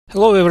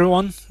Hello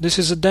everyone, this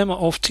is a demo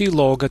of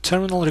Tlog, a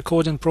terminal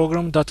recording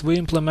program that we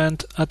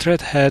implement at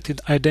Red Hat in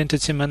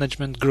Identity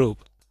Management Group.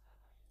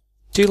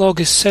 Tlog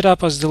is set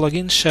up as the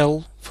login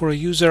shell for a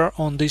user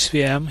on this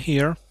VM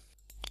here.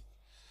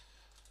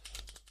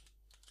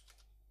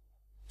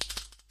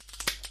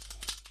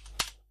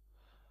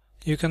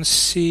 You can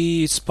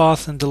see its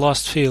path in the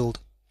last field.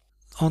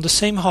 On the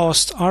same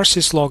host,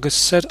 rsyslog is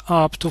set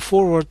up to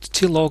forward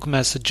Tlog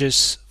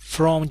messages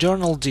from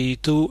journald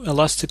to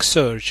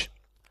Elasticsearch.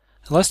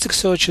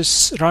 Elasticsearch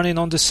is running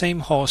on the same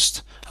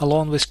host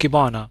along with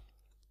Kibana.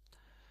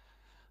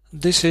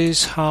 This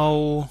is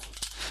how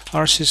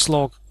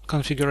rsyslog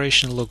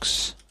configuration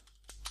looks.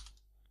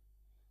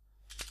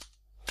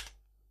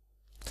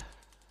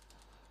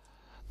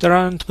 There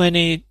aren't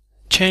many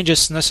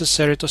changes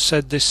necessary to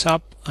set this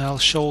up. I'll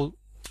show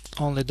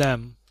only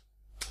them.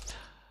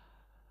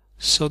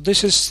 So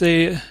this is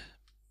the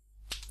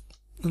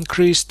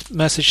increased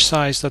message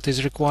size that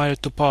is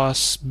required to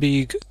pass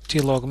big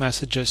Tlog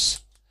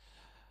messages.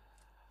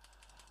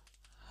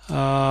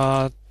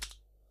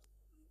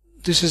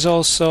 This is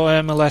also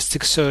an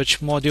Elasticsearch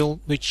module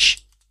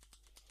which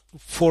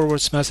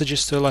forwards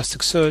messages to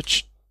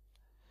Elasticsearch.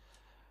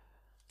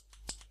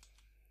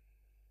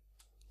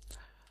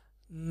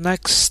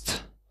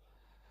 Next,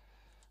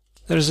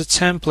 there is a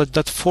template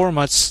that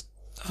formats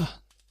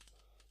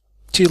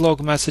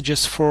Tlog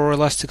messages for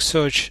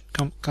Elasticsearch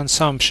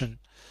consumption.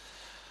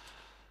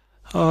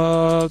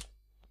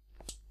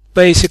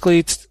 Basically,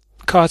 it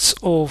cuts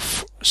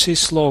off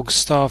syslog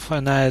stuff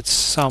and adds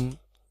some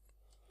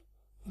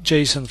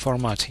JSON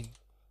formatting.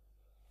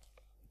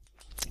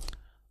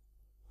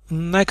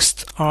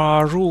 Next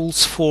are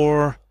rules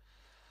for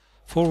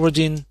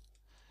forwarding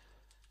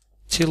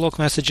Tlog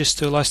messages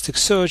to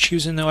Elasticsearch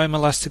using the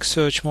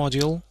Elasticsearch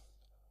module,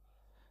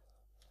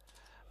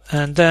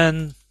 and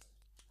then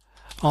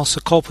also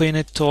copying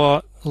it to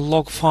a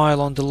log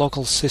file on the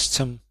local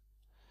system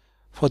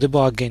for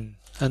debugging,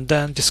 and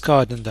then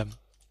discarding them.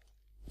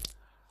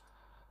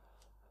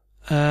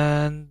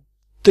 And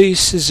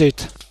this is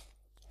it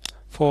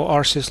for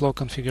rsyslog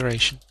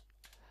configuration.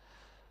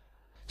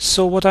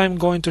 So what I'm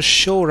going to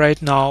show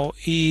right now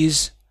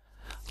is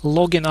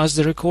login as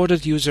the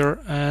recorded user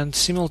and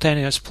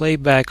simultaneous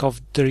playback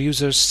of the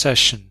user's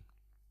session.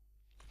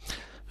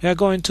 We are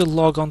going to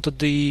log onto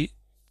the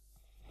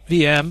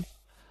VM,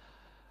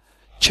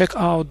 check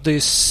out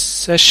this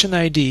session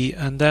ID,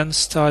 and then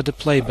start the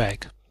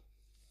playback.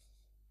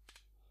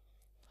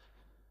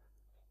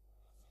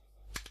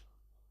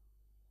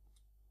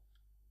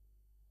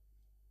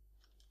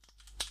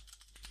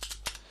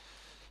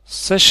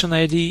 Session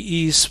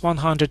ID is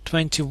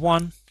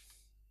 121,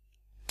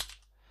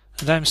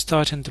 and I'm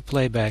starting the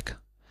playback.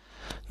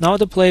 Now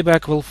the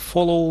playback will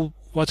follow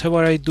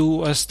whatever I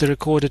do as the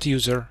recorded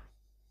user,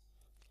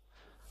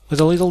 with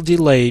a little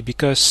delay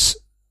because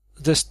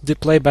the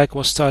playback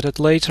was started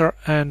later,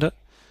 and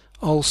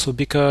also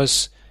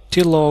because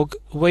Tlog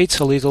waits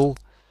a little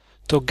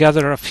to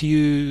gather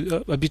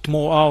a bit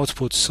more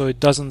output so it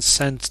doesn't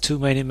send too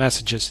many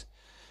messages.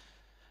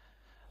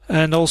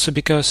 And also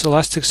because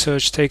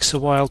Elasticsearch takes a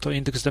while to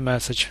index the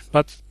message,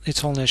 but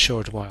it's only a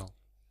short while.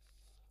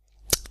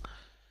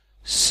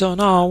 So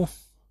now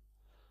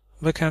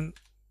we can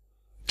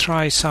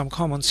try some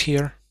commands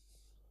here.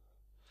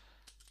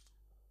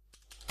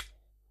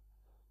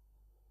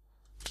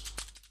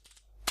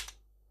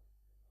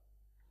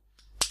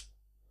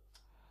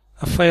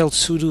 A failed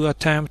sudo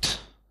attempt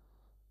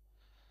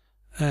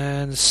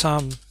and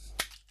some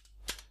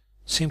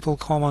simple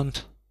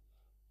command.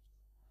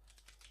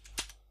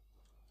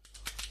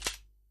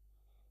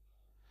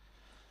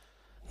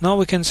 Now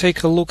we can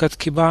take a look at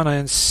Kibana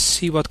and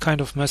see what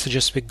kind of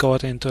messages we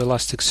got into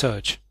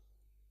Elasticsearch.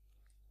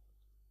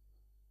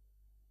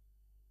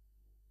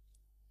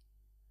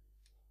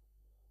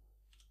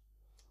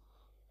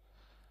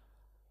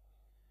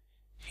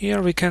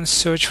 Here we can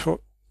search for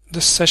the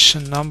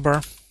session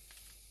number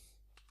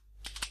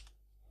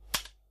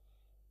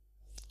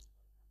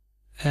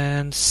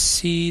and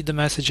see the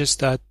messages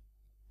that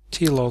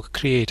Tlog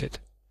created.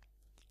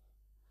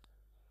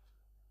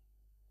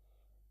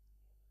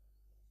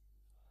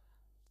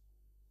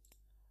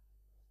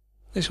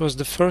 This was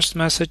the first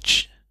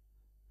message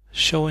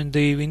showing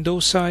the window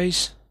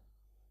size.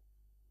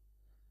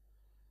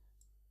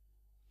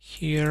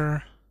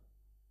 Here,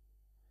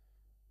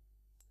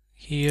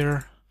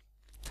 here,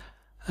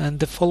 and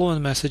the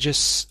following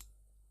messages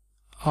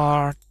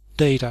are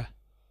data.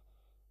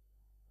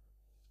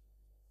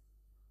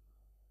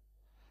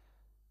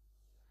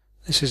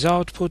 This is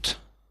output.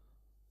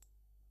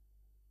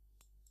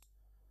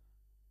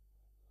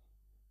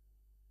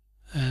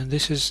 And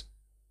this is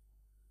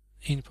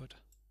input.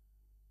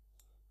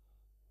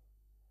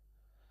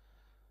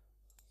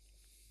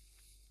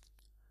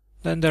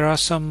 Then there are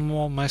some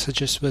more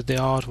messages with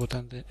the output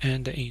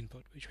and the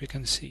input, which we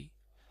can see.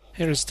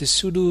 Here is the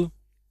sudo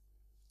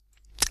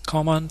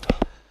command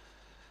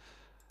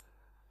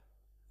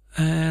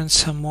and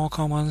some more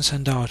commands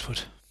and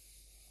output.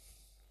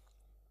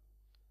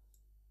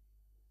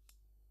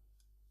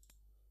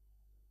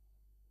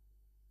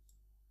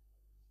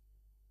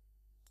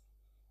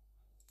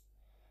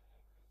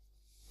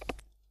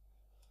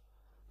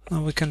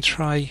 Now we can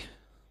try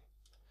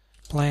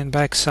playing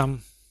back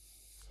some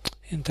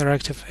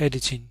interactive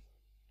editing.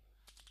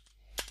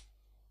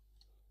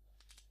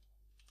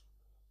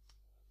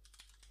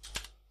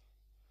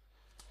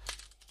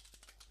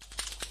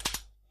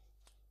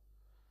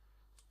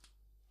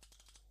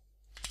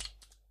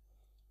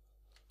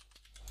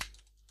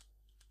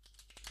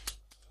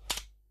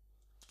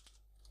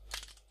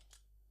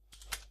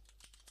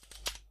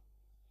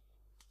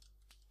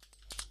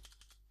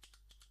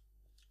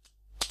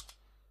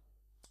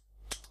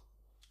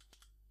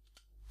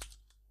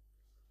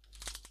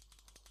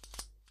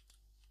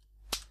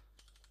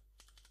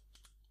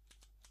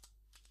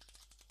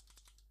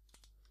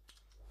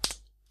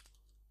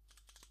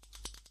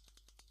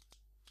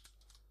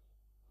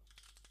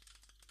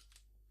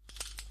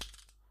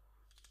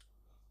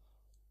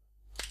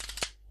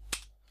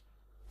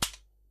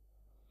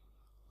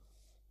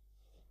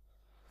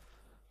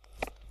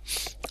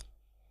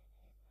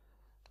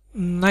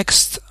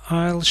 Next,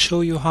 I'll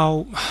show you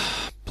how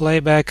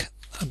playback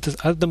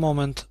at the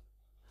moment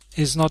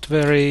is not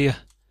very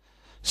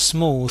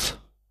smooth.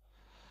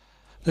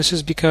 This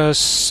is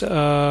because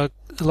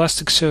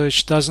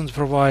Elasticsearch doesn't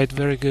provide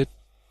very good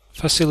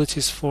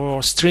facilities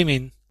for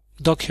streaming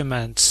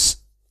documents,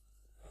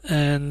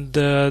 and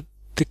the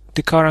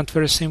current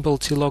very simple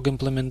Tlog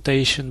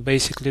implementation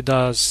basically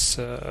does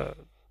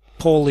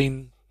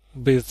polling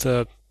with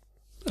a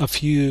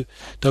few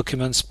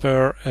documents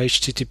per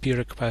HTTP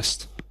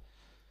request.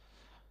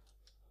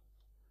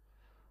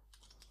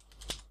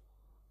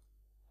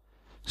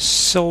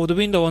 So the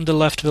window on the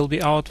left will be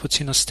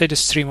outputting a steady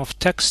stream of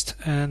text,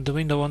 and the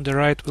window on the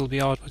right will be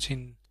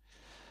outputting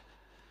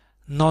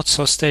not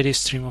so steady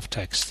stream of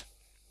text.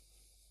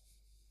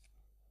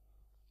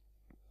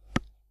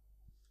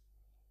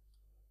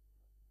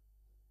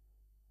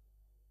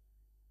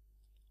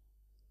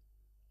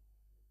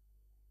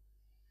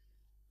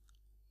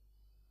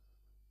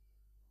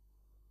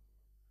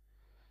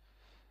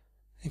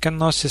 You can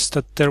notice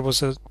that there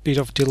was a bit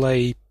of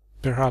delay,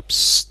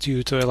 perhaps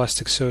due to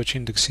Elasticsearch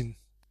indexing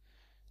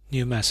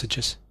new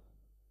messages.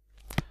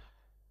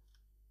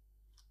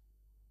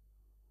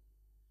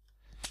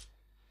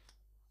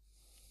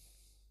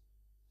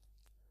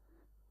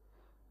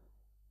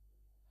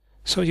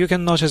 So you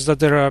can notice that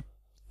there are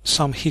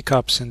some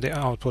hiccups in the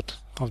output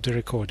of the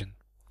recording.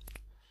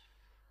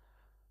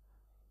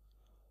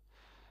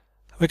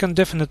 We can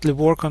definitely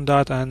work on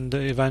that, and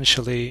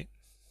eventually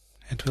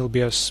it will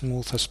be as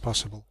smooth as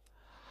possible.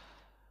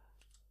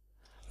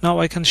 Now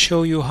I can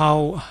show you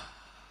how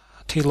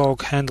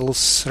Tlog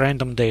handles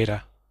random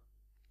data.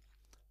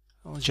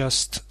 I'll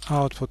just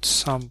output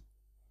some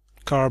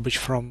garbage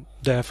from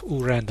def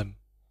random.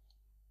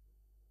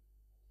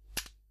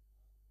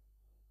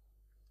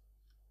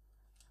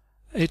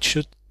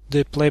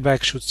 The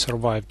playback should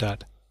survive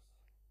that.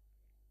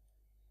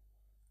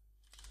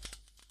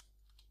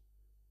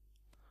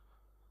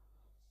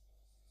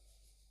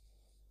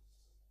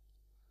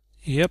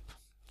 Yep,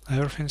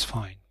 everything's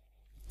fine.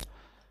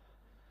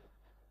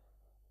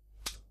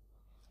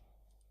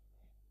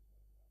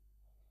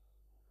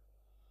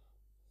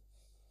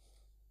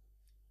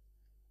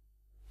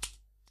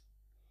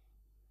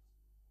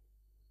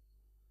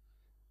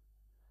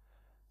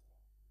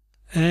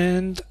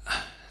 And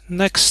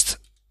next,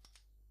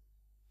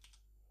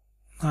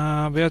 we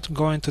are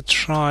going to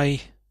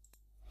try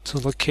to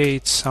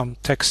locate some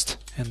text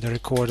in the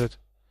recorded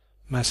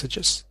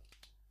messages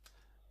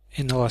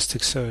in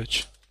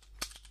Elasticsearch.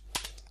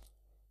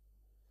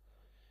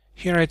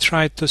 Here I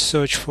tried to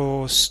search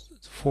for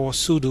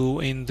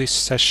sudo in this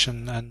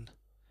session, and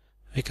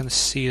we can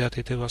see that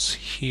it was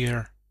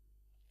here.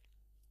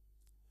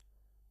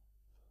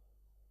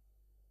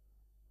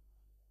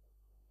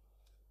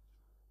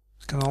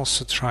 You can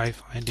also try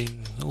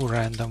finding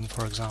random,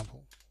 for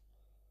example.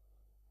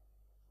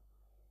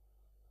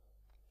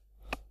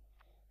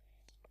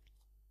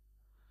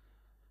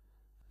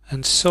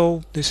 And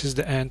so this is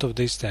the end of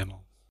this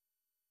demo.